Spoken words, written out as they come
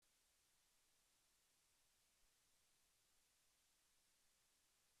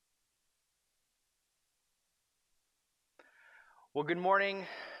Well, good morning,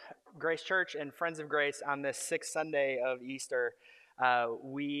 Grace Church and Friends of Grace, on this sixth Sunday of Easter.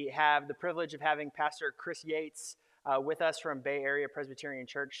 We have the privilege of having Pastor Chris Yates with us from Bay Area Presbyterian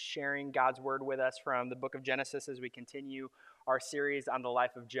Church, sharing God's Word with us from the book of Genesis as we continue our series on the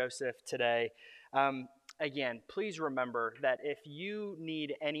life of Joseph today. Again, please remember that if you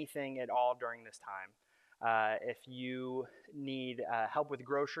need anything at all during this time, if you need help with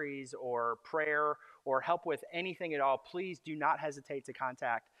groceries or prayer or help with anything at all, please do not hesitate to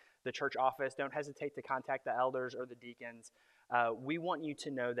contact the church office. Don't hesitate to contact the elders or the deacons. We want you to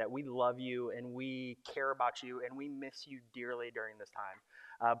know that we love you and we care about you and we miss you dearly during this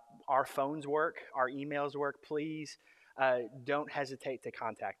time. Our phones work, our emails work. Please don't hesitate to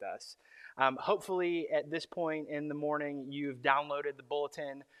contact us. Hopefully, at this point in the morning, you've downloaded the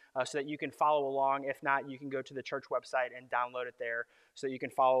bulletin so that you can follow along. If not, you can go to the church website and download it there so that you can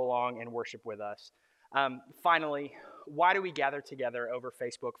follow along and worship with us. Finally, why do we gather together over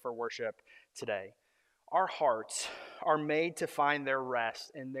Facebook for worship today? Our hearts are made to find their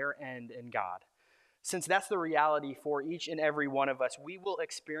rest and their end in God. Since that's the reality for each and every one of us, we will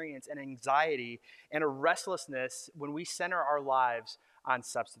experience an anxiety and a restlessness when we center our lives on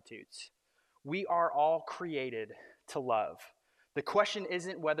substitutes. We are all created to love. The question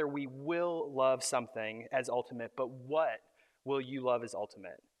isn't whether we will love something as ultimate, but what will you love as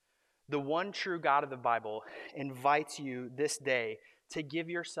ultimate? The one true God of the Bible invites you this day to give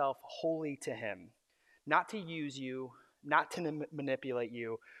yourself wholly to Him, not to use you, not to manipulate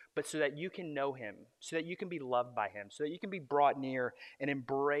you, but so that you can know Him, so that you can be loved by Him, so that you can be brought near and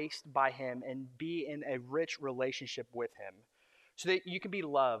embraced by Him and be in a rich relationship with Him, so that you can be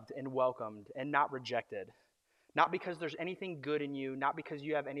loved and welcomed and not rejected, not because there's anything good in you, not because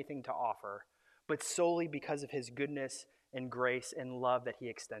you have anything to offer, but solely because of His goodness and grace and love that He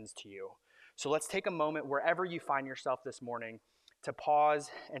extends to you. So let's take a moment wherever you find yourself this morning to pause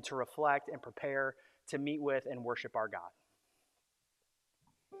and to reflect and prepare to meet with and worship our God.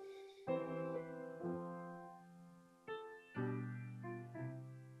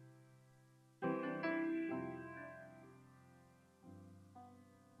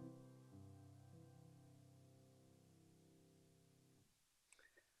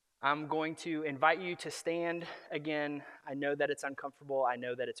 I'm going to invite you to stand again. I know that it's uncomfortable. I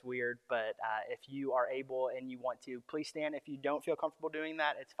know that it's weird, but if you are able and you want to, please stand. If you don't feel comfortable doing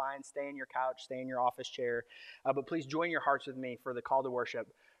that, it's fine. Stay in your couch, stay in your office chair. But please join your hearts with me for the call to worship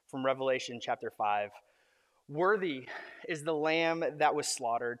from Revelation chapter 5. Worthy is the Lamb that was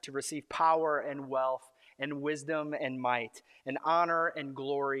slaughtered to receive power and wealth and wisdom and might and honor and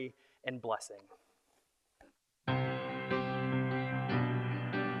glory and blessing.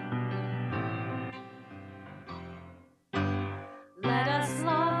 Let us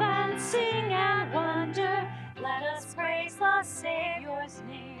love and sing and wonder. Let us praise the Savior's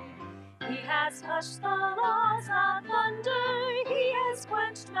name. He has hushed the laws of thunder. He has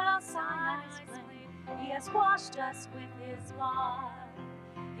quenched Mount Sinai's flame. He has washed us with His blood.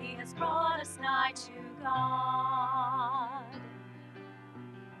 He has brought us nigh to God.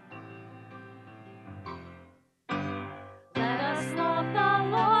 Let us love the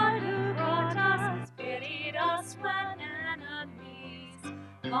Lord who brought us, pitied us when enemies,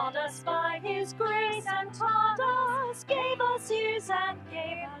 called us by His grace and taught us, gave us ears and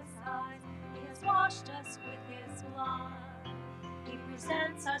gave us eyes. He has washed us with His blood. He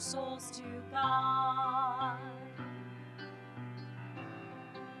presents our souls to God.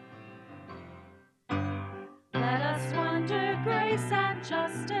 Let us wonder grace and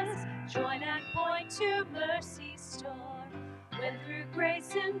justice, join and point to mercy's store. When through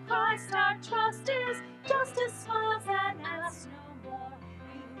grace in Christ our trust is, justice smiles and asks no more.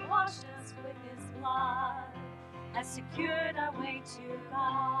 He who washed us with His blood has secured our way to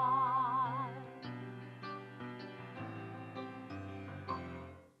God.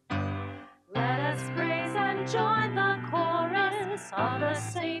 Let us praise and join the chorus of the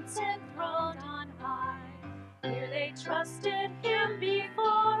saints enthroned on high. Here they trusted Him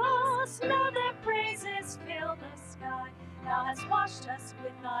before us, now their praises fill the sky. Thou hast washed us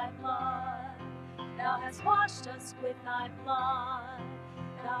with Thy blood. Thou hast washed us with Thy blood.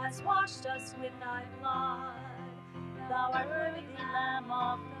 Thou hast washed us with Thy blood. Thou art worthy, Lamb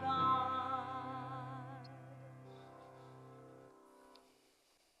of God.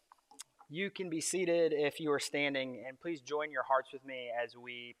 You can be seated if you are standing, and please join your hearts with me as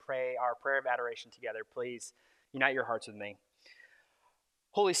we pray our prayer of adoration together. Please unite your hearts with me.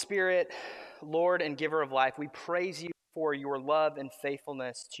 Holy Spirit, Lord and giver of life, we praise you for your love and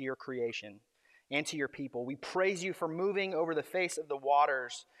faithfulness to your creation. and to your people. We praise you for moving over the face of the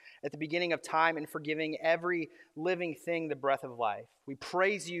waters at the beginning of time and for giving every living thing the breath of life. We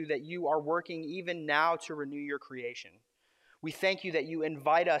praise you that you are working even now to renew your creation. We thank you that you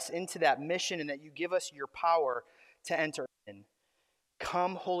invite us into that mission and that you give us your power to enter in.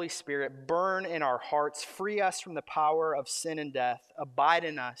 Come, Holy Spirit, burn in our hearts, free us from the power of sin and death, abide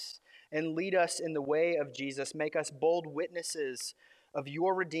in us, and lead us in the way of Jesus. Make us bold witnesses of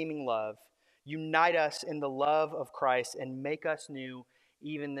your redeeming love. Unite us in the love of Christ and make us new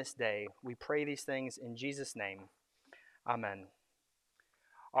even this day. We pray these things in Jesus' name. Amen.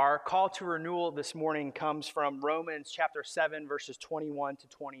 Our call to renewal this morning comes from Romans chapter 7, verses 21 to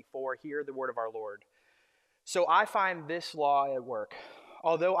 24. Hear the word of our Lord. So I find this law at work.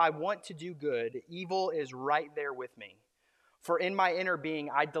 Although I want to do good, evil is right there with me. For in my inner being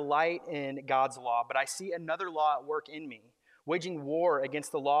I delight in God's law, but I see another law at work in me, waging war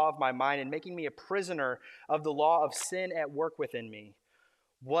against the law of my mind and making me a prisoner of the law of sin at work within me.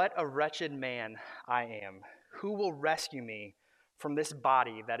 What a wretched man I am. Who will rescue me from this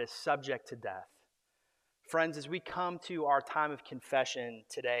body that is subject to death? Friends, as we come to our time of confession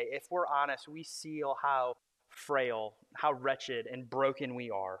today, if we're honest, we see how frail, how wretched and broken we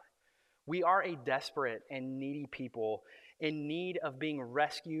are. We are a desperate and needy people in need of being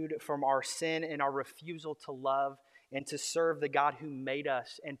rescued from our sin and our refusal to love and to serve the God who made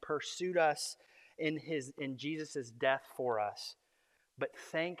us and pursued us in Jesus' death for us. But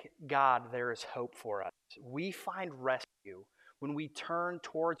thank God there is hope for us. We find rescue when we turn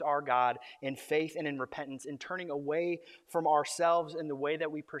towards our God in faith and in repentance, in turning away from ourselves in the way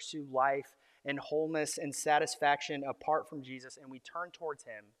that we pursue life and wholeness and satisfaction apart from Jesus, and we turn towards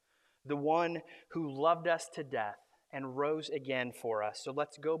him, the one who loved us to death and rose again for us. So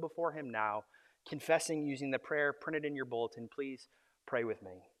let's go before him now, confessing using the prayer printed in your bulletin. Please pray with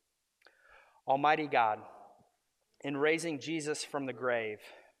me. Almighty God, in raising Jesus from the grave,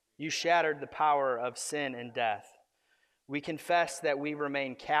 you shattered the power of sin and death. We confess that we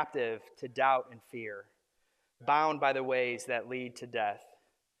remain captive to doubt and fear, bound by the ways that lead to death.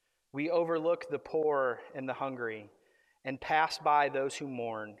 We overlook the poor and the hungry and pass by those who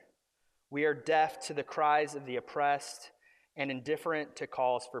mourn. We are deaf to the cries of the oppressed and indifferent to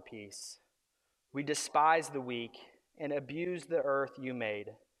calls for peace. We despise the weak and abuse the earth you made.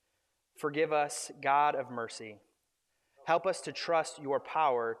 Forgive us, God of mercy. Help us to trust your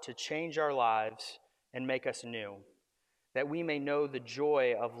power to change our lives and make us new, that we may know the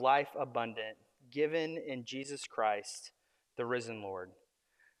joy of life abundant given in Jesus Christ, the risen Lord.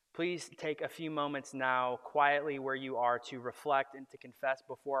 Please take a few moments now quietly where you are to reflect and to confess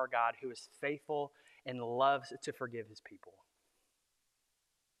before our God who is faithful and loves to forgive his people.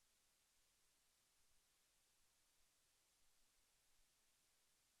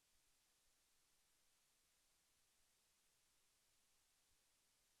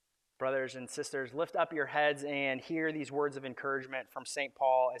 Brothers and sisters, lift up your heads and hear these words of encouragement from St.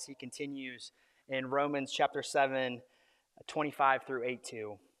 Paul as he continues in Romans chapter 7, 25 through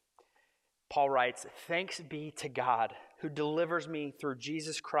 8:2. Paul writes, "Thanks be to God who delivers me through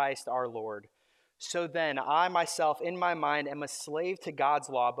Jesus Christ our Lord. So then I myself in my mind am a slave to God's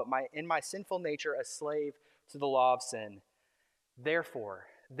law, but in my sinful nature a slave to the law of sin. Therefore,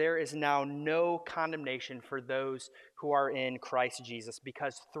 there is now no condemnation for those who are in Christ Jesus,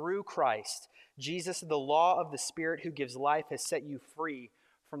 because through Christ, Jesus, the law of the Spirit who gives life, has set you free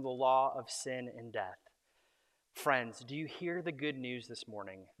from the law of sin and death." Friends, do you hear the good news this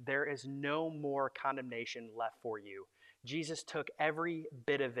morning? There is no more condemnation left for you. Jesus took every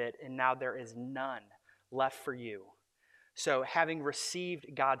bit of it, and now there is none left for you. So, having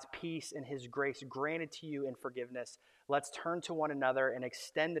received God's peace and his grace granted to you in forgiveness, let's turn to one another and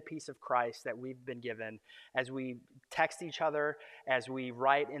extend the peace of Christ that we've been given as we text each other, as we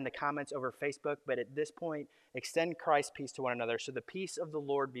write in the comments over Facebook. But at this point, extend Christ's peace to one another. So the peace of the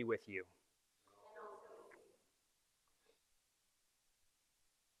Lord be with you.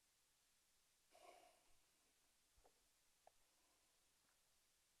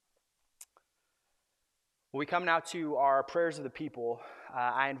 We come now to our prayers of the people.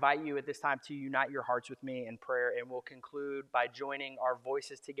 I invite you at this time to unite your hearts with me in prayer, and we'll conclude by joining our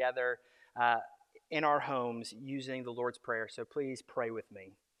voices together in our homes using the Lord's Prayer. So please pray with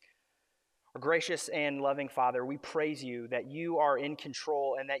me. Our gracious and loving Father, we praise you that you are in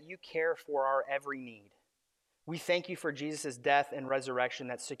control and that you care for our every need. We thank you for Jesus' death and resurrection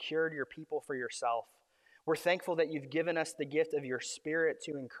that secured your people for yourself. We're thankful that you've given us the gift of your Spirit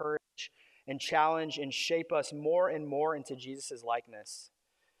to encourage and challenge and shape us more and more into Jesus' likeness.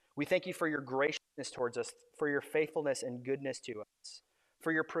 We thank you for your graciousness towards us, for your faithfulness and goodness to us,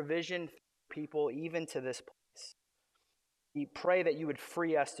 for your provision through people even to this place. We pray that you would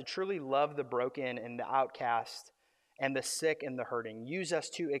free us to truly love the broken and the outcast and the sick and the hurting. Use us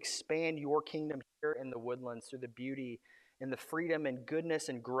to expand your kingdom here in the Woodlands through the beauty and the freedom and goodness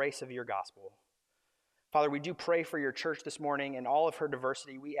and grace of your gospel. Father, we do pray for your church this morning and all of her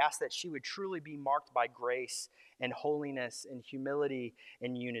diversity. We ask that she would truly be marked by grace and holiness and humility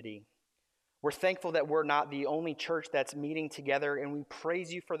and unity. We're thankful that we're not the only church that's meeting together, and we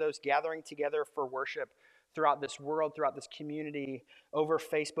praise you for those gathering together for worship throughout this world, throughout this community, over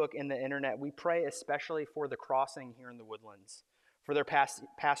Facebook and the internet. We pray especially for the Crossing here in the Woodlands, for their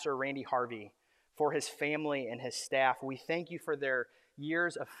pastor, Randy Harvey, for his family and his staff. We thank you for their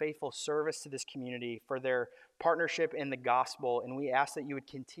years of faithful service to this community, for their partnership in the gospel, and we ask that you would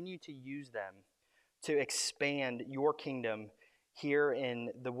continue to use them to expand your kingdom here in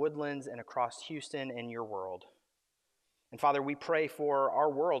the Woodlands and across Houston and your world. And Father, we pray for our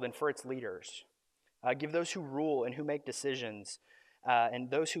world and for its leaders. Give those who rule and who make decisions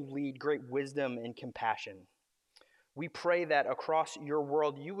and those who lead great wisdom and compassion. We pray that across your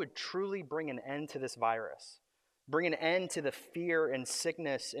world you would truly bring an end to this virus. Bring an end to the fear and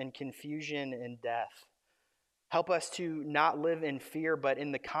sickness and confusion and death. Help us to not live in fear, but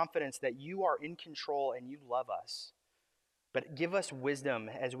in the confidence that you are in control and you love us. But give us wisdom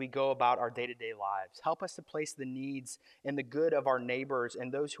as we go about our day-to-day lives. Help us to place the needs and the good of our neighbors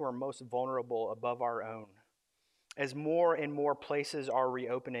and those who are most vulnerable above our own. As more and more places are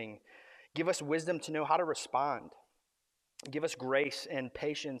reopening, give us wisdom to know how to respond. Give us grace and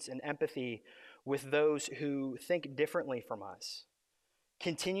patience and empathy with those who think differently from us.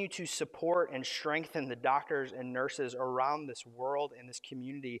 Continue to support and strengthen the doctors and nurses around this world and this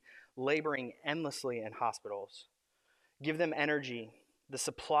community laboring endlessly in hospitals. Give them energy, the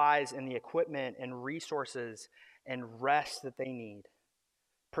supplies and the equipment and resources and rest that they need.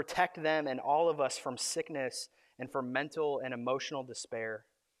 Protect them and all of us from sickness and from mental and emotional despair.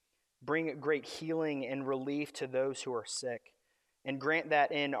 Bring great healing and relief to those who are sick. And grant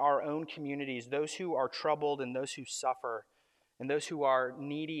that in our own communities, those who are troubled and those who suffer and those who are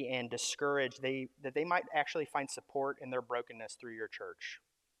needy and discouraged, that they might actually find support in their brokenness through your church.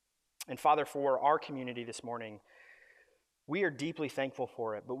 And Father, for our community this morning, we are deeply thankful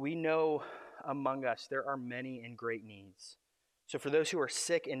for it, but we know among us there are many and great needs. So for those who are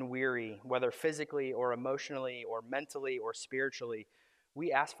sick and weary, whether physically or emotionally or mentally or spiritually,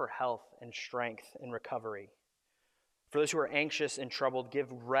 we ask for health and strength and recovery. For those who are anxious and troubled,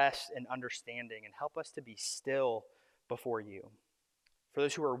 give rest and understanding and help us to be still before you. For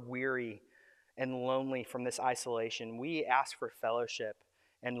those who are weary and lonely from this isolation, we ask for fellowship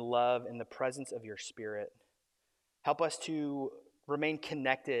and love in the presence of your Spirit. Help us to remain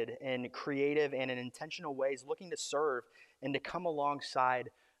connected in creative and in intentional ways, looking to serve and to come alongside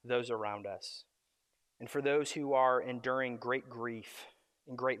those around us. And for those who are enduring great grief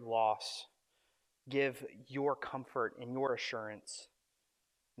and great loss, give your comfort and your assurance.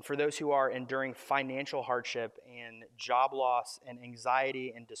 And for those who are enduring financial hardship and job loss and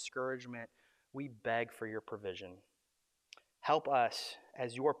anxiety and discouragement, we beg for your provision. Help us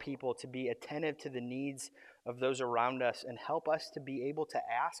as your people to be attentive to the needs of those around us and help us to be able to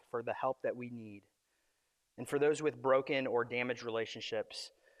ask for the help that we need. And for those with broken or damaged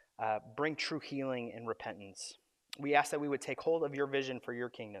relationships, bring true healing and repentance. We ask that we would take hold of your vision for your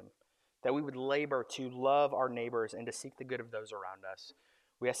kingdom, that we would labor to love our neighbors and to seek the good of those around us.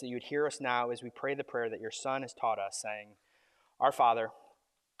 We ask that you would hear us now as we pray the prayer that your Son has taught us, saying, Our Father,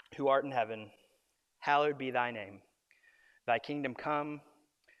 who art in heaven, hallowed be thy name. Thy kingdom come,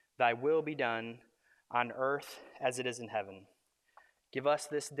 thy will be done, on earth as it is in heaven. Give us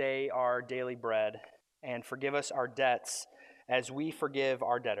this day our daily bread, and forgive us our debts as we forgive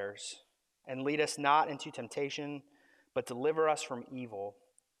our debtors. And lead us not into temptation, but deliver us from evil.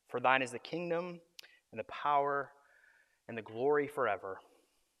 For thine is the kingdom, and the power, and the glory forever.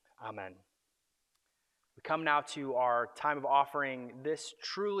 Amen. We come now to our time of offering. This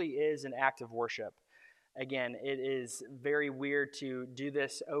truly is an act of worship. Again, it is very weird to do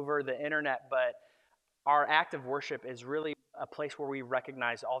this over the internet, but our act of worship is really a place where we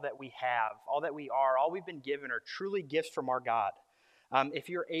recognize all that we have, all that we are, all we've been given are truly gifts from our God. If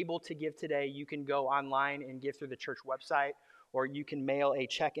you're able to give today, you can go online and give through the church website, or you can mail a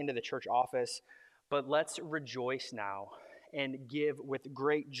check into the church office. But let's rejoice now and give with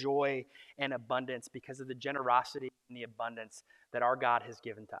great joy and abundance because of the generosity and the abundance that our God has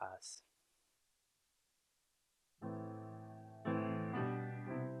given to us.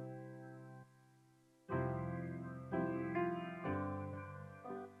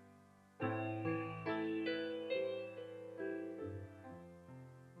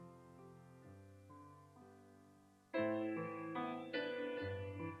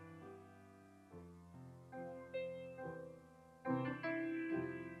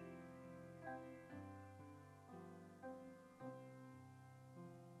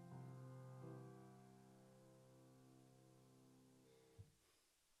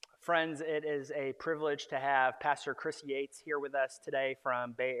 Friends, it is a privilege to have Pastor Chris Yates here with us today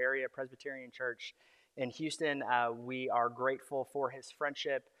from Bay Area Presbyterian Church in Houston. We are grateful for his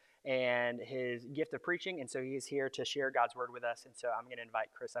friendship and his gift of preaching, and so he is here to share God's word with us. And so I'm going to invite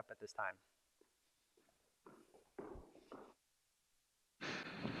Chris up at this time.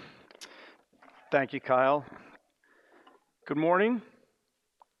 Thank you, Kyle. Good morning,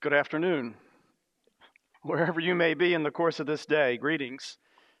 good afternoon, wherever you may be in the course of this day. Greetings.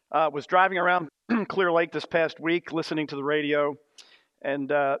 Was driving around Clear Lake this past week, listening to the radio, and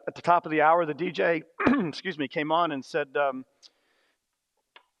at the top of the hour, the DJ, came on and said,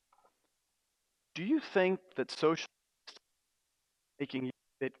 "Do you think that social making you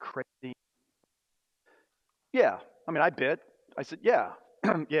a bit crazy?" Yeah, I bit. I said, "Yeah,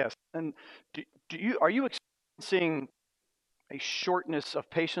 yes." And are you experiencing a shortness of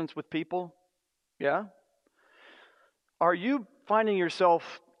patience with people? Yeah. Are you finding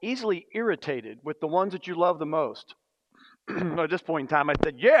yourself easily irritated with the ones that you love the most? At this point in time, I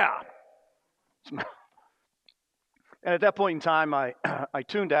said, yeah. And at that point in time, I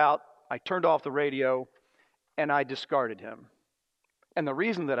tuned out, I turned off the radio, and I discarded him. And the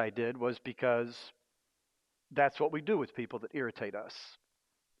reason that I did was because that's what we do with people that irritate us.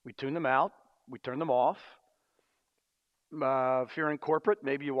 We tune them out, we turn them off. If you're in corporate,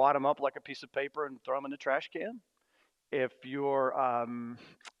 maybe you wad them up like a piece of paper and throw them in the trash can. If you're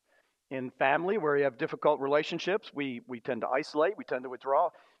in family where you have difficult relationships, we tend to isolate, we tend to withdraw.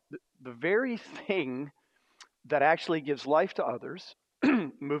 The very thing that actually gives life to others,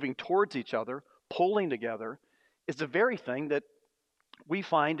 moving towards each other, pulling together, is the very thing that we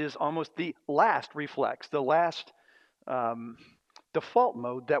find is almost the last reflex, the last default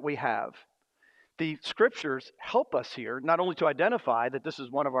mode that we have. The scriptures help us here, not only to identify that this is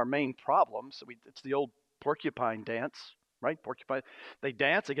one of our main problems. It's the old porcupine dance, right? Porcupine, they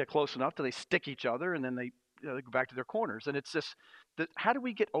dance, they get close enough till they stick each other, and then they go back to their corners. And it's this, how do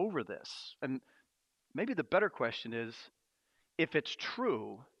we get over this? And maybe the better question is, if it's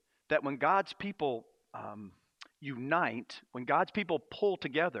true that when God's people unite, when God's people pull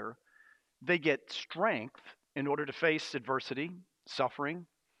together, they get strength in order to face adversity, suffering,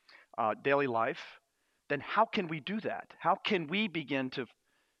 daily life, then how can we do that? How can we begin to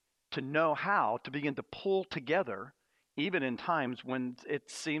know how to begin to pull together, even in times when it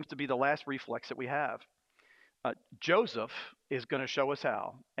seems to be the last reflex that we have? Joseph is going to show us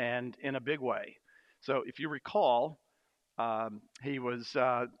how, and in a big way. So if you recall, he was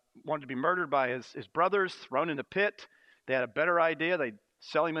wanted to be murdered by his brothers, thrown in the pit. They had a better idea. They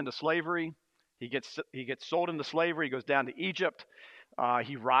sell him into slavery. He gets sold into slavery. He goes down to Egypt.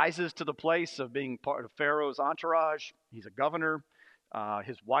 He rises to the place of being part of Pharaoh's entourage. He's a governor.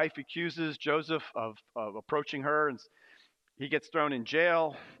 His wife accuses Joseph of approaching her, and he gets thrown in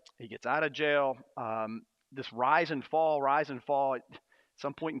jail. He gets out of jail. This rise and fall. At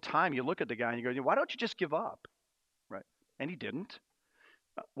some point in time, you look at the guy and you go, why don't you just give up? Right? And he didn't.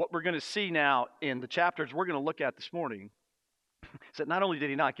 What we're going to see now in the chapters we're going to look at this morning is that not only did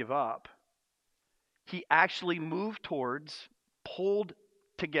he not give up, he actually moved towards, pulled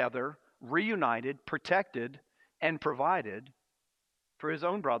together, reunited, protected, and provided for his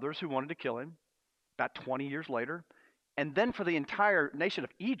own brothers who wanted to kill him about 20 years later. And then for the entire nation of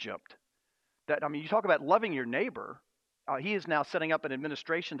Egypt, you talk about loving your neighbor. He is now setting up an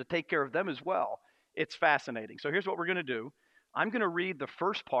administration to take care of them as well. It's fascinating. So here's what we're going to do. I'm going to read the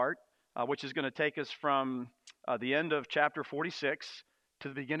first part, which is going to take us from the end of chapter 46 to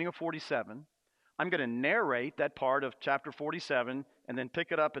the beginning of 47. I'm going to narrate that part of chapter 47 and then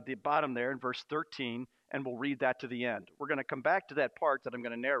pick it up at the bottom there in verse 13, and we'll read that to the end. We're going to come back to that part that I'm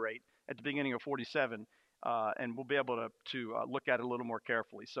going to narrate at the beginning of 47, and we'll be able to look at it a little more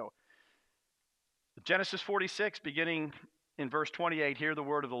carefully. So Genesis 46, beginning in verse 28, hear the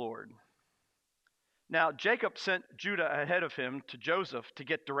word of the Lord. Now Jacob sent Judah ahead of him to Joseph to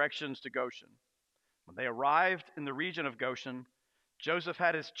get directions to Goshen. When they arrived in the region of Goshen, Joseph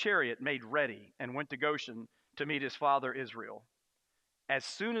had his chariot made ready and went to Goshen to meet his father Israel. As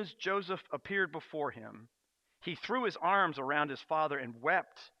soon as Joseph appeared before him, he threw his arms around his father and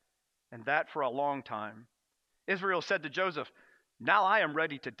wept, and that for a long time. Israel said to Joseph, "Now I am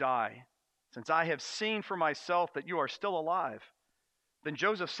ready to die, since I have seen for myself that you are still alive." Then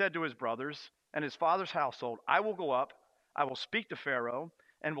Joseph said to his brothers and his father's household, "I will go up, I will speak to Pharaoh,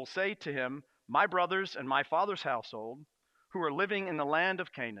 and will say to him, my brothers and my father's household, who are living in the land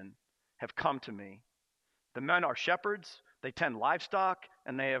of Canaan, have come to me. The men are shepherds, they tend livestock,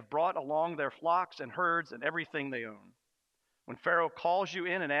 and they have brought along their flocks and herds and everything they own. When Pharaoh calls you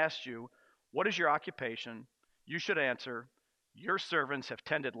in and asks you, 'What is your occupation?' you should answer, Your servants have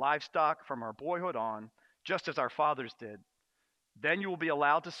tended livestock from our boyhood on, just as our fathers did. Then you will be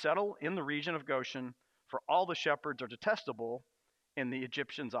allowed to settle in the region of Goshen, for all the shepherds are detestable in the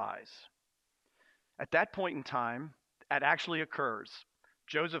Egyptians' eyes." At that point in time, that actually occurs.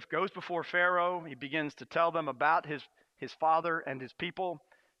 Joseph goes before Pharaoh. He begins to tell them about his father and his people.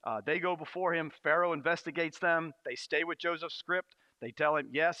 They go before him. Pharaoh investigates them. They stay with Joseph's script. They tell him,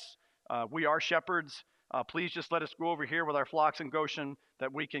 "Yes, we are shepherds. Please just let us go over here with our flocks in Goshen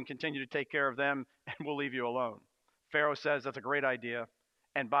that we can continue to take care of them, and we'll leave you alone." Pharaoh says that's a great idea.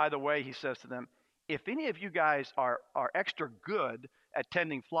 And by the way, he says to them, "If any of you guys are extra good at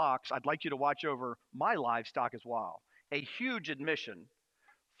tending flocks, I'd like you to watch over my livestock as well." A huge admission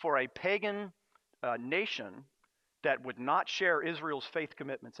for a pagan nation that would not share Israel's faith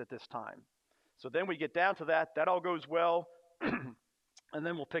commitments at this time. So then we get down to that. That all goes well. And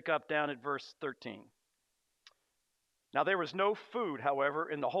then we'll pick up down at verse 13. "Now there was no food, however,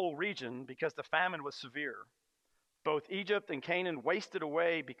 in the whole region because the famine was severe. Both Egypt and Canaan wasted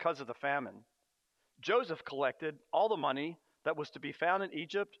away because of the famine. Joseph collected all the money that was to be found in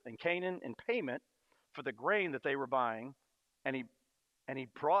Egypt and Canaan in payment for the grain that they were buying, and he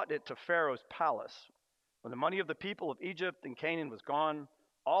brought it to Pharaoh's palace. When the money of the people of Egypt and Canaan was gone,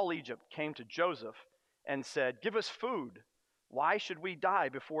 all Egypt came to Joseph and said, 'Give us food. Why should we die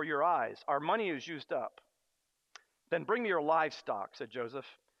before your eyes? Our money is used up.' 'Then bring me your livestock,' said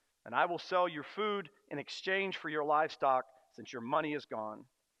Joseph, 'and I will sell your food in exchange for your livestock, since your money is gone.'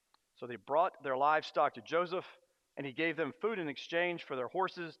 So they brought their livestock to Joseph, and he gave them food in exchange for their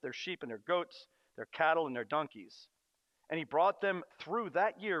horses, their sheep, and their goats, their cattle, and their donkeys. And he brought them through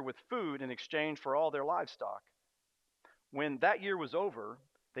that year with food in exchange for all their livestock. When that year was over,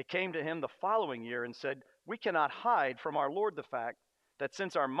 they came to him the following year and said, 'We cannot hide from our lord the fact that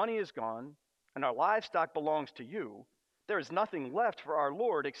since our money is gone and our livestock belongs to you, there is nothing left for our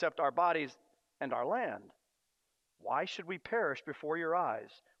lord except our bodies and our land. Why should we perish before your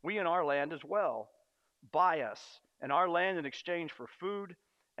eyes, we and our land as well? Buy us and our land in exchange for food,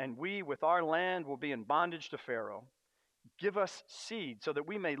 and we with our land will be in bondage to Pharaoh. Give us seed so that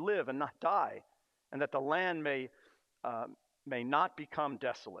we may live and not die, and that the land may not become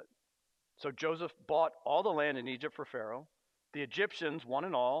desolate.' So Joseph bought all the land in Egypt for Pharaoh. The Egyptians, one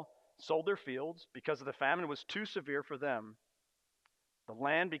and all, sold their fields because the famine was too severe for them. The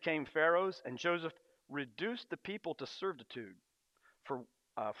land became Pharaoh's, and Joseph reduced the people to servitude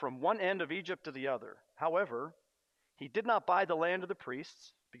from one end of Egypt to the other. However, he did not buy the land of the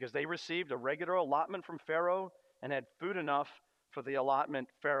priests, because they received a regular allotment from Pharaoh and had food enough for the allotment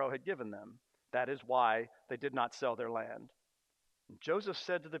Pharaoh had given them. That is why they did not sell their land. And Joseph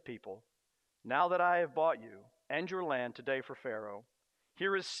said to the people, 'Now that I have bought you and your land today for Pharaoh,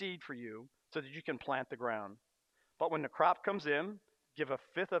 here is seed for you so that you can plant the ground. But when the crop comes in, give a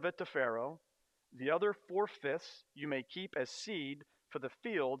fifth of it to Pharaoh. The other 4/5 you may keep as seed for the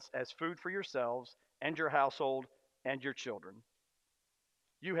fields, as food for yourselves and your household and your children.'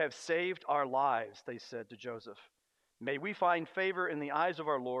 'You have saved our lives,' they said to Joseph. 'May we find favor in the eyes of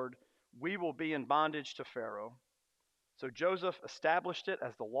our Lord. We will be in bondage to Pharaoh.' So Joseph established it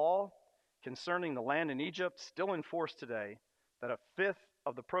as the law concerning the land in Egypt, still in force today, that a fifth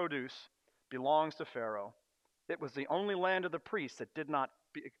of the produce belongs to Pharaoh. It was the only land of the priests that did not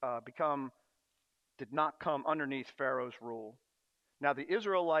come underneath Pharaoh's rule. Now the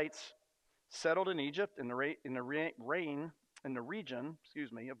Israelites settled in Egypt in the region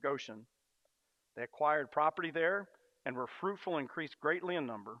of Goshen. They acquired property there and were fruitful and increased greatly in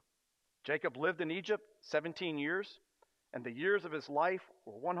number. Jacob lived in Egypt 17 years, and the years of his life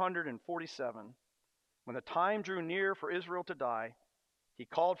were 147. When the time drew near for Israel to die, he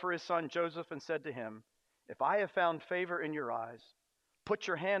called for his son Joseph and said to him, 'If I have found favor in your eyes, put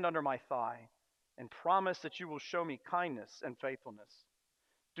your hand under my thigh and promise that you will show me kindness and faithfulness.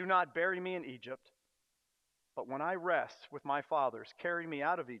 Do not bury me in Egypt, but when I rest with my fathers, carry me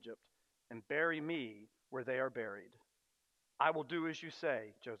out of Egypt and bury me where they are buried.' 'I will do as you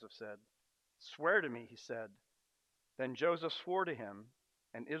say,' Joseph said. 'Swear to me,' he said. Then Joseph swore to him,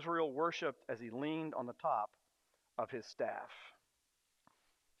 and Israel worshipped as he leaned on the top of his staff."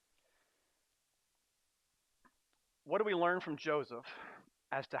 What do we learn from Joseph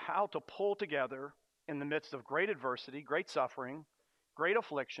as to how to pull together in the midst of great adversity, great suffering, great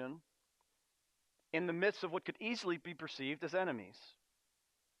affliction, in the midst of what could easily be perceived as enemies?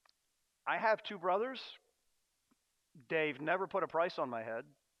 I have two brothers. Dave never put a price on my head.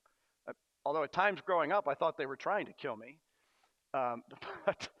 Although at times growing up, I thought they were trying to kill me.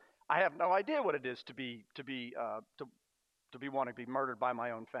 But I have no idea what it is to want to be murdered by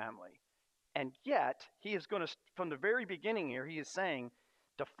my own family. And yet, he is going to, from the very beginning here, he is saying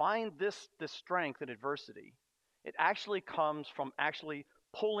to find this strength in adversity, it actually comes from actually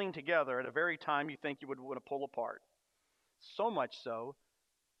pulling together at a very time you think you would want to pull apart. So much so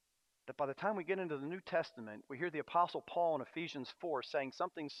that by the time we get into the New Testament, we hear the Apostle Paul in Ephesians 4 saying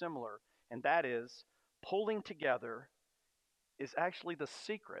something similar, and that is pulling together is actually the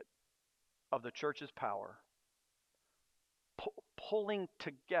secret of the church's power. Pulling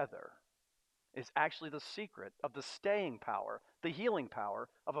together is actually the secret of the staying power, the healing power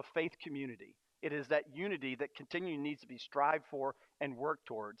of a faith community. It is that unity that continually needs to be strived for and worked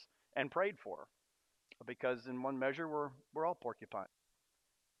towards and prayed for, because in one measure we're all porcupine.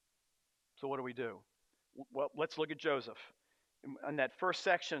 So what do we do? Well, let's look at Joseph. In that first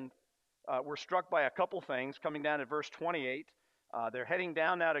section, we're struck by a couple things. Coming down at verse 28, they're heading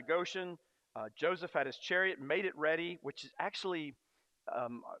down now to Goshen. Joseph had his chariot, made it ready, which is actually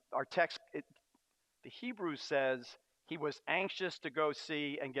our text. The Hebrew says he was anxious to go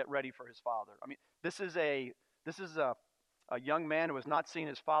see and get ready for his father. I mean, this is a young man who has not seen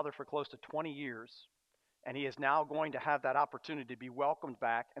his father for close to 20 years, and he is now going to have that opportunity to be welcomed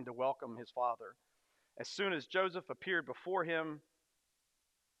back and to welcome his father. As soon as Joseph appeared before him,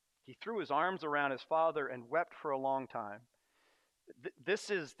 he threw his arms around his father and wept for a long time.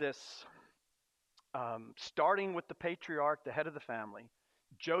 This is starting with the patriarch, the head of the family.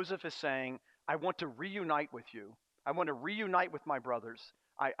 Joseph is saying, I want to reunite with you. I want to reunite with my brothers.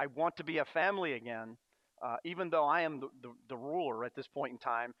 I want to be a family again, even though I am the ruler at this point in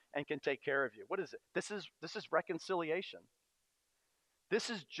time and can take care of you. What is it? This is reconciliation. This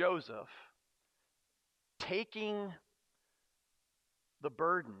is Joseph taking the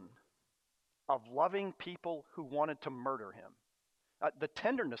burden of loving people who wanted to murder him. The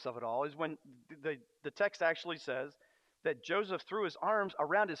tenderness of it all is when the text actually says that Joseph threw his arms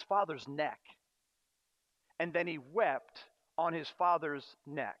around his father's neck, and then he wept on his father's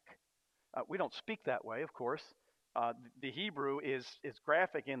neck. We don't speak that way, of course. The Hebrew is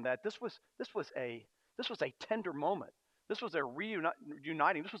graphic in that this was a tender moment. This was a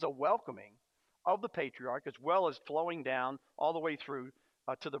reuniting. This was a welcoming of the patriarch, as well as flowing down all the way through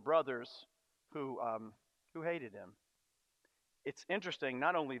to the brothers who hated him. It's interesting,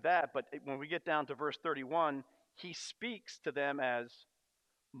 not only that, but when we get down to verse 31, he speaks to them as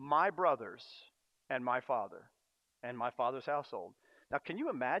my brothers and my father and my father's household. Now, can you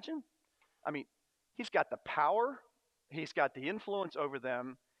imagine? I mean, he's got the power, he's got the influence over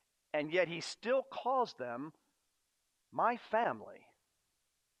them, and yet he still calls them my family.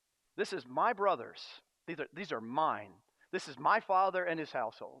 This is my brothers. These are mine. This is my father and his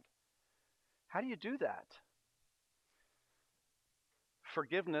household. How do you do that?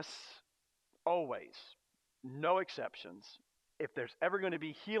 Forgiveness, always, no exceptions. If there's ever going to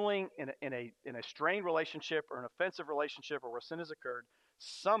be healing in a strained relationship or an offensive relationship or where sin has occurred,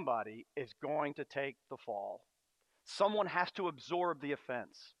 somebody is going to take the fall. Someone has to absorb the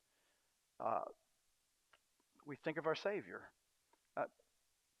offense. We think of our Savior.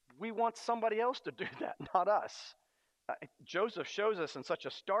 We want somebody else to do that, not us. Joseph shows us in such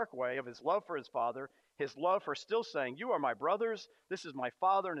a stark way of his love for his father, his love for still saying, you are my brothers, this is my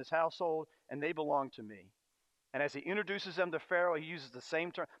father and his household, and they belong to me. And as he introduces them to Pharaoh, he uses the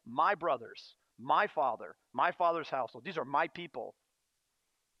same term, my brothers, my father, my father's household. These are my people,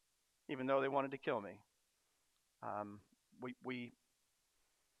 even though they wanted to kill me. I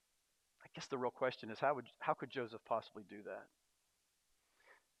guess the real question is, how could Joseph possibly do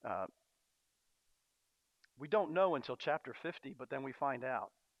that? We don't know until chapter 50, but then we find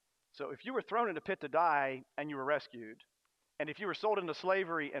out. So if you were thrown in a pit to die and you were rescued, and if you were sold into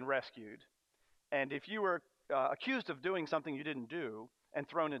slavery and rescued, and if you were accused of doing something you didn't do and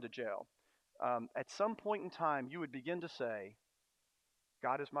thrown into jail, at some point in time you would begin to say,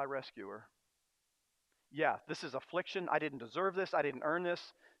 God is my rescuer. Yeah, this is affliction. I didn't deserve this. I didn't earn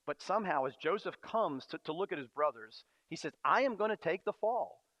this. But somehow as Joseph comes to look at his brothers, he says, I am going to take the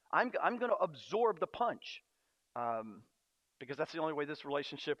fall. I'm going to absorb the punch. Because that's the only way this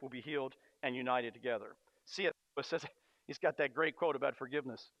relationship will be healed and united together. C.S. Lewis says, he's got that great quote about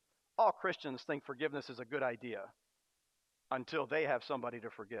forgiveness. All Christians think forgiveness is a good idea until they have somebody to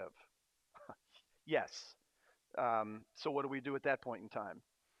forgive. Yes. So what do we do at that point in time?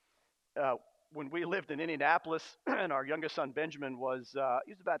 When we lived in Indianapolis, and our youngest son Benjamin he was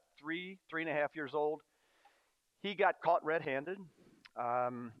about 3.5 years old. He got caught red-handed.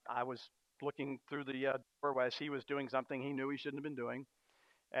 I was looking through the door as he was doing something he knew he shouldn't have been doing.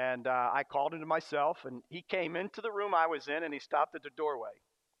 And I called him to myself, and he came into the room I was in, and he stopped at the doorway.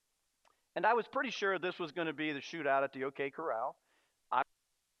 And I was pretty sure this was going to be the shootout at the OK Corral.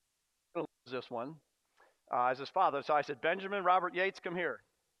 going to lose this one as his father. So I said, Benjamin Robert Yates, come here.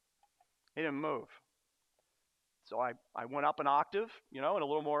 He didn't move. So I went up an octave, in a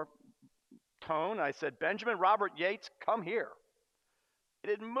little more tone. I said, Benjamin Robert Yates, come here. He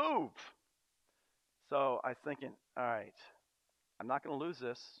didn't move. So I was thinking, all right, I'm not going to lose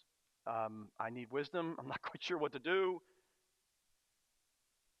this. I need wisdom. I'm not quite sure what to do.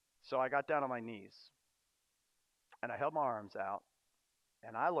 So I got down on my knees and I held my arms out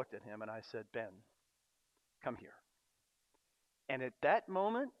and I looked at him and I said, Ben, come here. And at that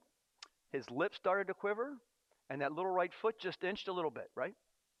moment, his lips started to quiver and that little right foot just inched a little bit, right?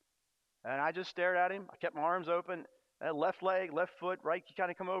 And I just stared at him. I kept my arms open. Left leg, left foot, right, he kind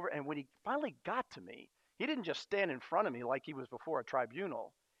of come over. And when he finally got to me, he didn't just stand in front of me like he was before a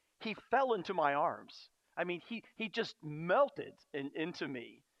tribunal. He fell into my arms. I mean, he just melted into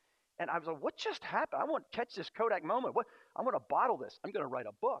me. And I was like, what just happened? I want to catch this Kodak moment. I'm going to bottle this. I'm going to write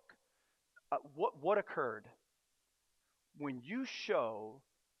a book. What occurred? When you show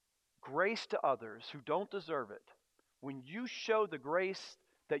grace to others who don't deserve it, when you show the grace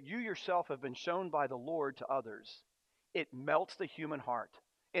that you yourself have been shown by the Lord to others, it melts the human heart.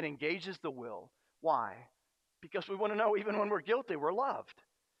 It engages the will. Why? Because we want to know even when we're guilty, we're loved.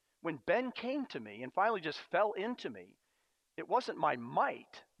 When Ben came to me and finally just fell into me, it wasn't my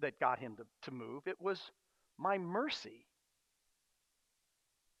might that got him to move. It was my mercy.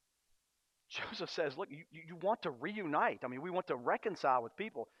 Joseph says, look, you want to reunite. I mean, we want to reconcile with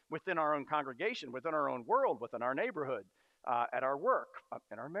people within our own congregation, within our own world, within our neighborhood, at our work,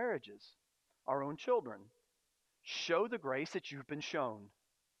 in our marriages, our own children. Show the grace that you've been shown.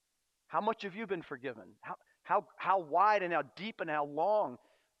 How much have you been forgiven? How wide and how deep and how long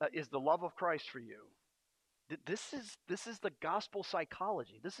is the love of Christ for you? This is the gospel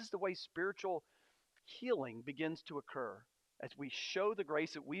psychology. This is the way spiritual healing begins to occur. As we show the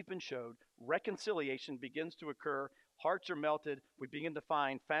grace that we've been showed, reconciliation begins to occur. Hearts are melted. We begin to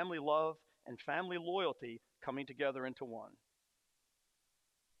find family love and family loyalty coming together into one.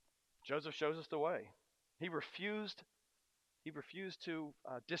 Joseph shows us the way. He refused to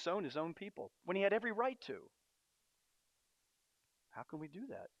disown his own people when he had every right to. How can we do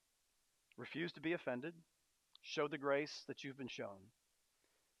that? Refuse to be offended. Show the grace that you've been shown.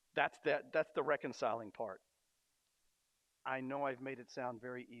 That's the reconciling part. I know I've made it sound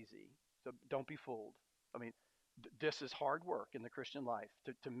very easy, so don't be fooled. I mean, this is hard work in the Christian life,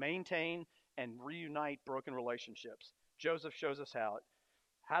 to maintain and reunite broken relationships. Joseph shows us how.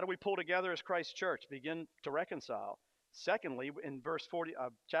 How do we pull together as Christ's church? Begin to reconcile. Secondly, in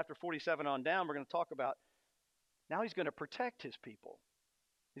chapter 47 on down, we're going to talk about now he's going to protect his people.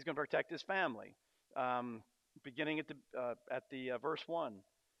 He's going to protect his family. Beginning at the verse 1,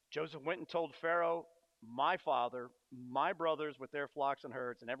 Joseph went and told Pharaoh, my father, my brothers with their flocks and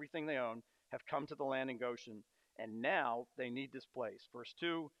herds and everything they own have come to the land in Goshen, and now they need this place. Verse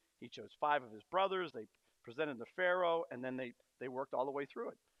 2, he chose 5 of his brothers. They presented to Pharaoh, and then they worked all the way through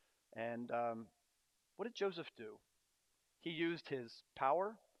it. And what did Joseph do? He used his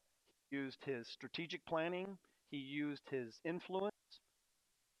power. He used his strategic planning. He used his influence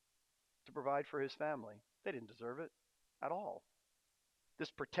to provide for his family. They didn't deserve it at all.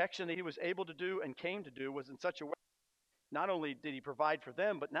 This protection that he was able to do and came to do was in such a way, not only did he provide for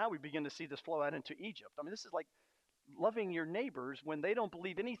them, but now we begin to see this flow out into Egypt. I mean, this is like loving your neighbors when they don't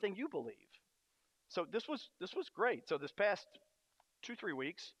believe anything you believe. So this was great. So this past 2-3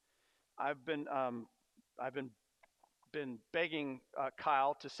 weeks, I've been begging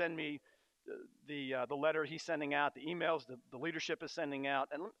Kyle to send me the letter he's sending out, the emails the leadership is sending out,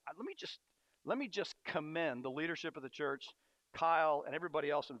 and let me just commend the leadership of the church, Kyle and everybody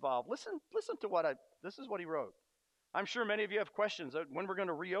else involved. Listen to this is what he wrote. I'm sure many of you have questions when we're going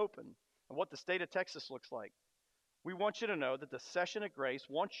to reopen and what the state of Texas looks like. We want you to know that the Session at Grace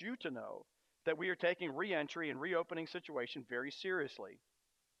wants you to know that we are taking reentry and reopening situation very seriously.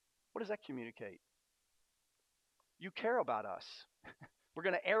 What does that communicate? You care about us. We're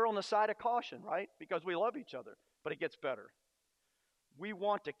going to err on the side of caution, right? Because we love each other, but it gets better. We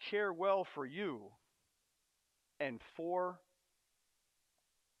want to care well for you and for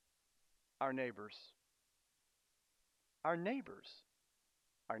our neighbors. Our neighbors.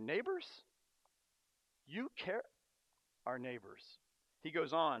 Our neighbors? You care. Our neighbors. He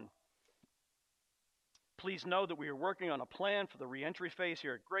goes on. Please know that we are working on a plan for the reentry phase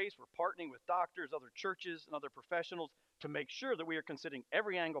here at Grace. We're partnering with doctors, other churches, and other professionals to make sure that we are considering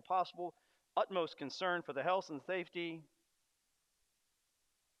every angle possible, utmost concern for the health and safety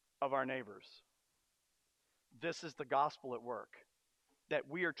of our neighbors. This is the gospel at work. that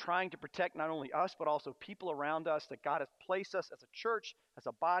we are trying to protect not only us, but also people around us, that God has placed us as a church, as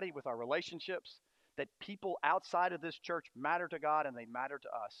a body with our relationships, that people outside of this church matter to God and they matter to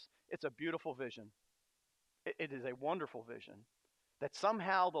us. It's a beautiful vision. It is a wonderful vision that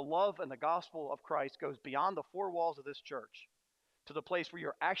somehow the love and the gospel of Christ goes beyond the four walls of this church to the place where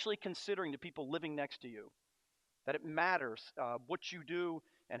you're actually considering the people living next to you, that it matters what you do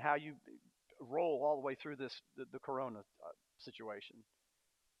and how you roll all the way through the corona situation.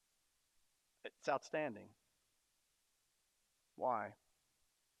 It's outstanding. Why?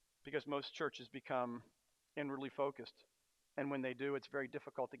 Because most churches become inwardly focused, and when they do, it's very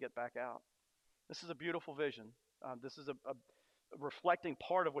difficult to get back out. This is a beautiful vision. This is a reflecting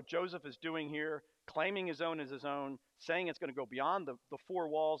part of what Joseph is doing here, claiming his own as his own, saying it's going to go beyond the four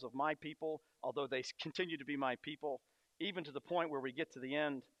walls of my people, although they continue to be my people, even to the point where we get to the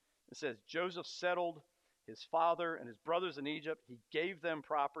end. It says, Joseph settled his father and his brothers in Egypt. He gave them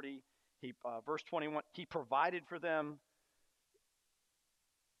property. Verse 21, he provided for them.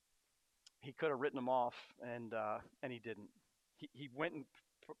 He could have written them off, and he didn't. He went and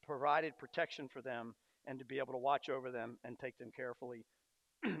provided protection for them, and to be able to watch over them and take them carefully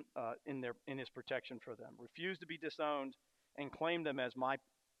in his protection for them. Refused to be disowned and claimed them as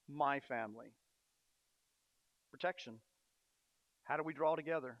my family. Protection. How do we draw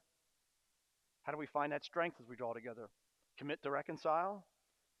together? How do we find that strength as we draw together? Commit to reconcile,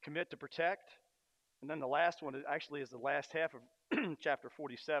 commit to protect, and then the last one actually is the last half of chapter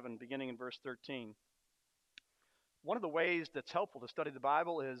 47, beginning in verse 13. One of the ways that's helpful to study the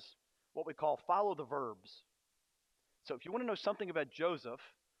Bible is what we call follow the verbs. So if you want to know something about Joseph,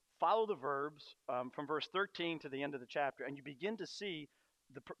 follow the verbs from verse 13 to the end of the chapter, and you begin to see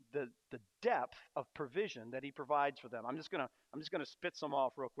the depth of provision that he provides for them. I'm just gonna spit some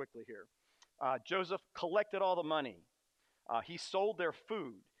off real quickly here. Joseph collected all the money. He sold their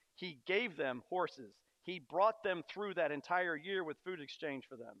food. He gave them horses. He brought them through that entire year with food exchange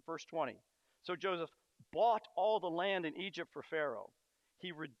for them. Verse 20. So Joseph bought all the land in Egypt for Pharaoh.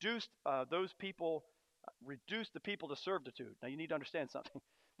 He reduced the people to servitude. Now you need to understand something.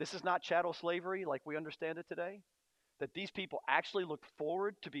 This is not chattel slavery like we understand it today. That these people actually looked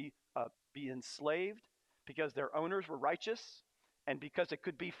forward to be enslaved because their owners were righteous, and because it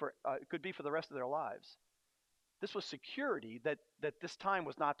could be for the rest of their lives. This was security that this time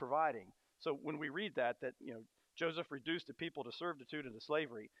was not providing. So when we read that Joseph reduced the people to servitude and to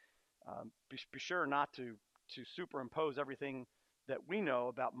slavery, be sure not to superimpose everything that we know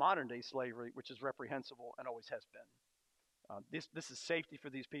about modern day slavery, which is reprehensible and always has been. This is safety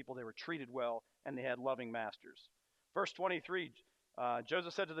for these people. They were treated well, and they had loving masters. Verse 23,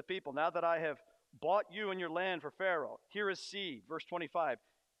 Joseph said to the people, now that I have bought you and your land for Pharaoh, here is seed. Verse 25,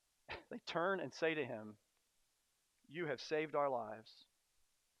 they turn and say to him, you have saved our lives.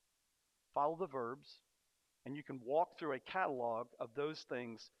 Follow the verbs, and you can walk through a catalog of those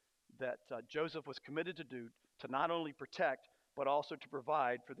things that Joseph was committed to do to not only protect, but also to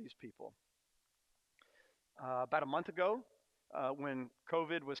provide for these people. About a month ago, when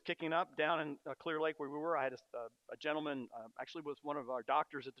COVID was kicking up down in Clear Lake where we were, I had a gentleman, actually was one of our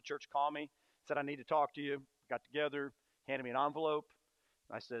doctors at the church, call me, said, I need to talk to you. Got together, handed me an envelope.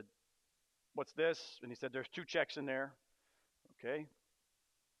 I said, what's this? And he said, there's 2 checks in there. Okay.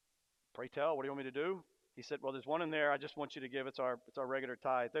 Pray tell, what do you want me to do? He said, well, there's one in there I just want you to give. It's our regular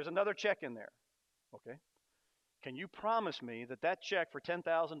tithe. There's another check in there. Okay. Can you promise me that check for $10,000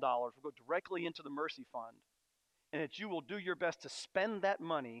 will go directly into the Mercy Fund, and that you will do your best to spend that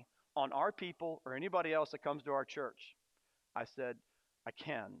money on our people or anybody else that comes to our church? I said, I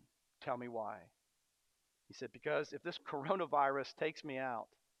can. Tell me why. He said, because if this coronavirus takes me out,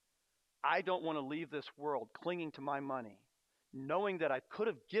 I don't want to leave this world clinging to my money, knowing that I could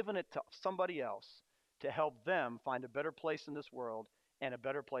have given it to somebody else to help them find a better place in this world and a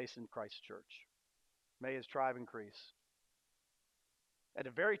better place in Christ's church. May his tribe increase. At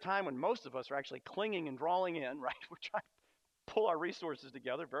a very time when most of us are actually clinging and drawing in, right? We're trying to pull our resources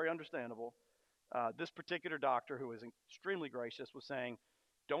together, very understandable. This particular doctor, who is extremely gracious, was saying,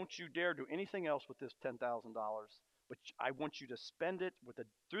 don't you dare do anything else with this $10,000, but I want you to spend it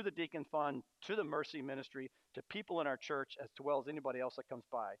through the Deacon Fund to the Mercy Ministry, to people in our church, as well as anybody else that comes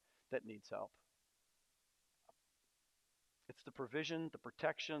by that needs help. It's the provision, the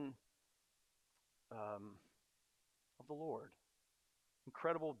protection of the Lord.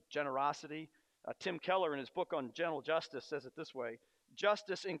 Incredible generosity. Tim Keller, in his book on gentle justice, says it this way: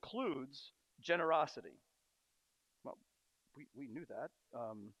 justice includes generosity. Well, we knew that.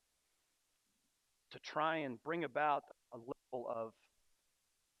 To try and bring about a level of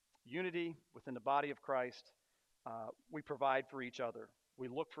unity within the body of Christ, we provide for each other. We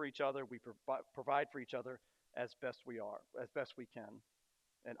look for each other. We provide for each other as best we can.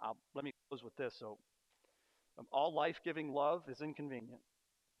 And let me close with this. So, all life-giving love is inconvenient.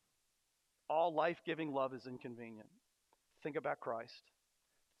 All life-giving love is inconvenient. Think about Christ.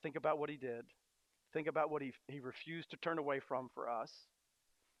 Think about what he did. Think about what he refused to turn away from for us.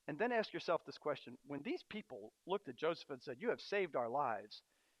 And then ask yourself this question. When these people looked at Joseph and said, "You have saved our lives,"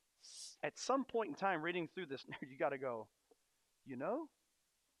 at some point in time reading through this, you got to go, you know,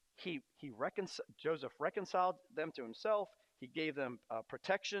 Joseph reconciled them to himself. He gave them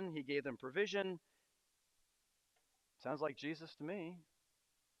protection. He gave them provision. Sounds like Jesus to me.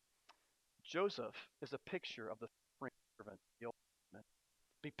 Joseph is a picture of the suffering servant, the Old Testament.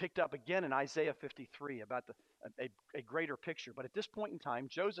 Be picked up again in Isaiah 53 about a greater picture. But at this point in time,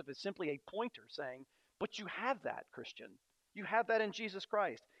 Joseph is simply a pointer saying, but you have that, Christian. You have that in Jesus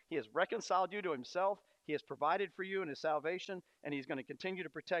Christ. He has reconciled you to himself. He has provided for you in his salvation, and he's going to continue to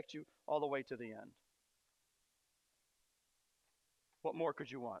protect you all the way to the end. What more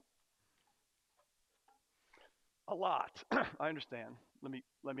could you want? A lot. I understand.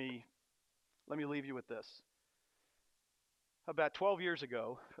 Let me leave you with this. About 12 years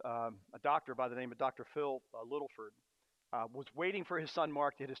ago, a doctor by the name of Dr. Phil Littleford was waiting for his son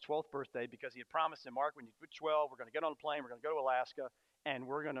Mark to hit his 12th birthday because he had promised him, Mark, when you hit 12, we're going to get on a plane, we're going to go to Alaska, and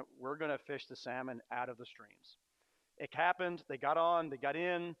we're going to fish the salmon out of the streams. It happened. They got on. They got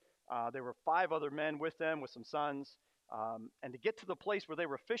in. There were 5 other men with them with some sons. And to get to the place where they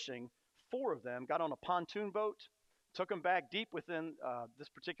were fishing, 4 of them got on a pontoon boat, took them back deep within this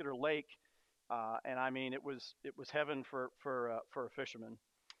particular lake. And I mean, it was heaven for a fisherman.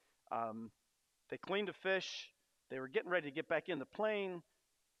 They cleaned the fish. They were getting ready to get back in the plane.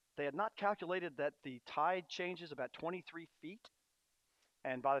 They had not calculated that the tide changes about 23 feet.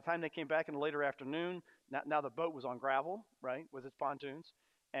 And by the time they came back in the later afternoon, now the boat was on gravel, right, with its pontoons,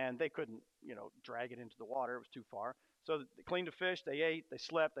 and they couldn't, drag it into the water. It was too far. So they cleaned the fish. They ate. They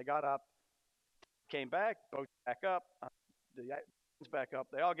slept. They got up, came back, boat back up, the back up.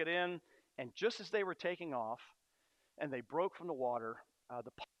 They all get in. And just as they were taking off and they broke from the water,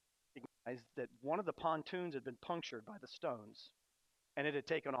 the pilot recognized that one of the pontoons had been punctured by the stones and it had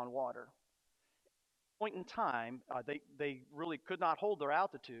taken on water. At a point in time, they really could not hold their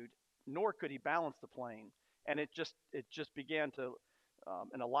altitude, nor could he balance the plane. And it just began to,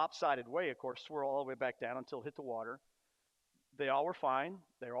 in a lopsided way, of course, swirl all the way back down until it hit the water. They all were fine.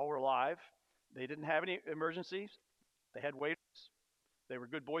 They all were alive. They didn't have any emergencies. They had waders. They were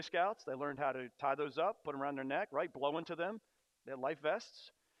good Boy Scouts. They learned how to tie those up, put them around their neck, right, blow into them. They had life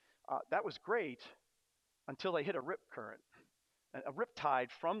vests. That was great until they hit a rip current. A rip tide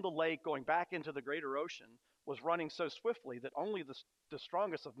from the lake going back into the greater ocean was running so swiftly that only the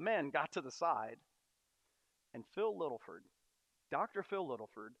strongest of men got to the side. And Phil Littleford, Dr. Phil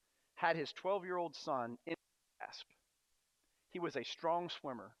Littleford, had his 12-year-old son in his grasp. He was a strong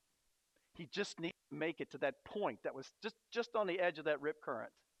swimmer. He just needed to make it to that point that was just on the edge of that rip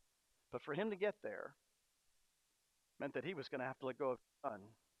current. But for him to get there meant that he was going to have to let go of his son.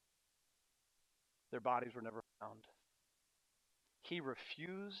 Their bodies were never found. He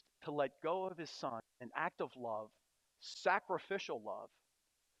refused to let go of his son, an act of love, sacrificial love,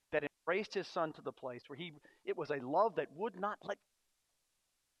 that embraced his son to the place where it was a love that would not let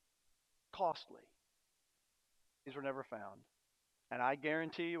costly. These were never found. And I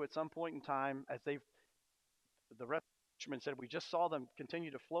guarantee you at some point in time, as the rest of the fishermen said, we just saw them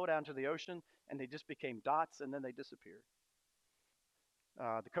continue to float out into the ocean, and they just became dots, and then they disappeared.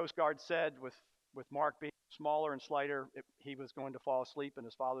 The Coast Guard said with Mark being smaller and slighter, he was going to fall asleep in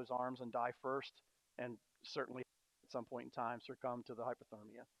his father's arms and die first, and certainly at some point in time succumb to the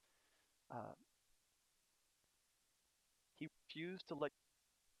hypothermia. He refused to let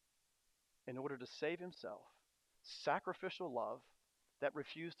go in order to save himself. Sacrificial love that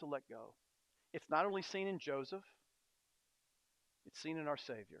refused to let go. It's not only seen in Joseph, it's seen in our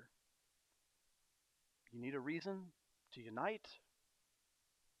Savior. You need a reason to unite,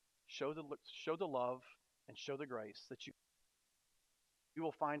 show the love, and show the grace that you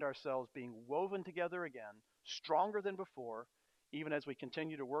will find ourselves being woven together again, stronger than before, even as we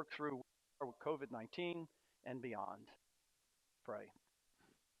continue to work through COVID-19 and beyond. Pray.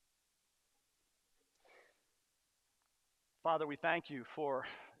 Father, we thank you for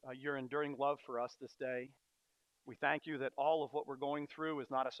your enduring love for us this day. We thank you that all of what we're going through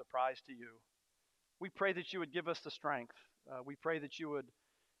is not a surprise to you. We pray that you would give us the strength. We pray that you would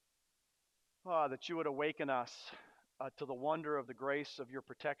awaken us to the wonder of the grace of your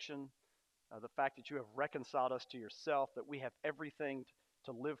protection, the fact that you have reconciled us to yourself, that we have everything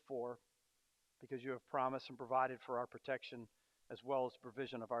to live for because you have promised and provided for our protection as well as the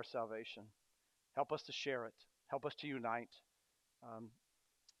provision of our salvation. Help us to share it. Help us to unite.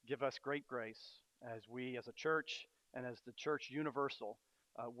 Give us great grace as we, as a church and as the church universal,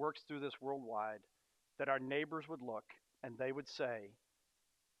 works through this worldwide, that our neighbors would look and they would say,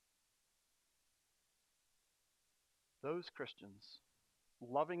 those Christians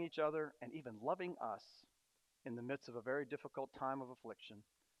loving each other and even loving us in the midst of a very difficult time of affliction.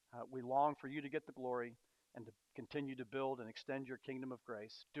 We long for you to get the glory and to continue to build and extend your kingdom of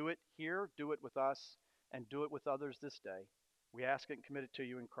grace. Do it here, do it with us, and do it with others this day. We ask it and commit it to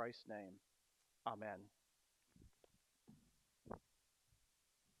you in Christ's name. Amen.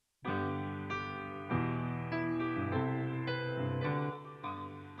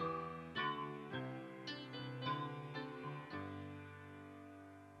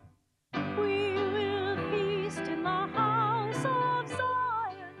 We will feast in the house of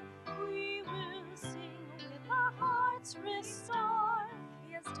Zion. We will sing with our hearts restored.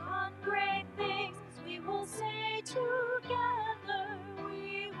 He has done great things. We will say together.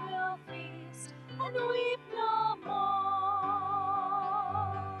 We will feast and weep no more.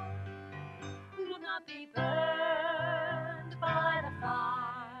 We will not be burned by the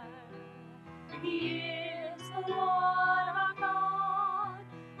fire. He is the Lord our God.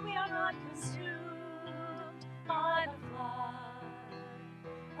 We are not consumed by the flood.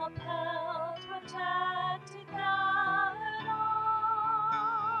 Upheld, protected, gathered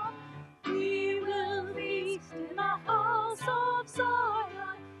on. We will feast in the house of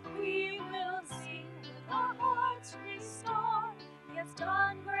Zion. We will sing with our hearts restored. He has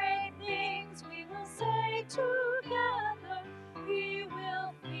done great things. We will say together. We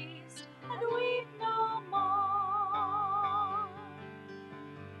will feast and weep no more.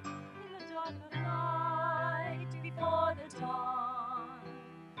 In the dark of night, before the dawn,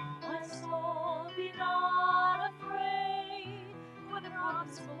 my soul, be not afraid. For the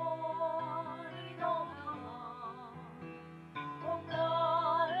promise born, we know how long. O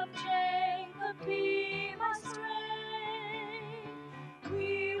God of Jacob, be my strength.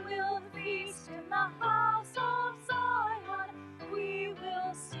 We will feast in the house of Zion. We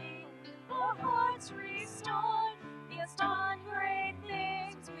will sing with our hearts restored. He has done great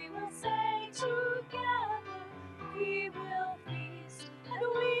things. We will say together. We will feast and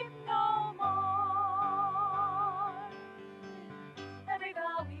weep no more. Every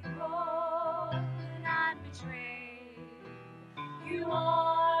vow we broken and betrayed, you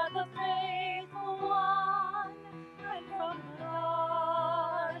are the faithful one, and from the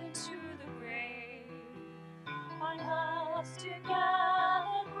garden to the grave, bind us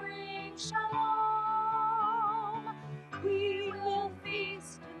together, bring shalom. We will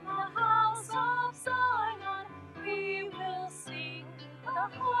feast in the house of Zion. We will sing with our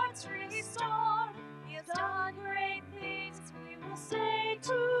hearts restored. He has done great things. We will say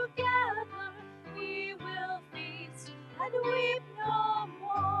together. We will feast and weep no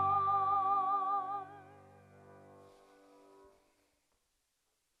more.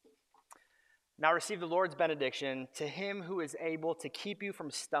 Now receive the Lord's benediction. To him who is able to keep you from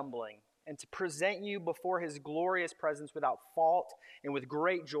stumbling and to present you before his glorious presence without fault and with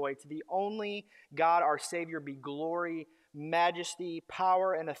great joy, to the only God our Savior be glory, majesty,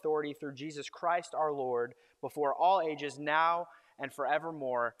 power, and authority through Jesus Christ our Lord, before all ages, now and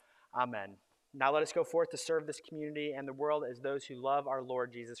forevermore. Amen. Now let us go forth to serve this community and the world as those who love our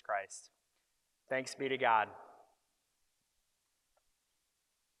Lord Jesus Christ. Thanks be to God.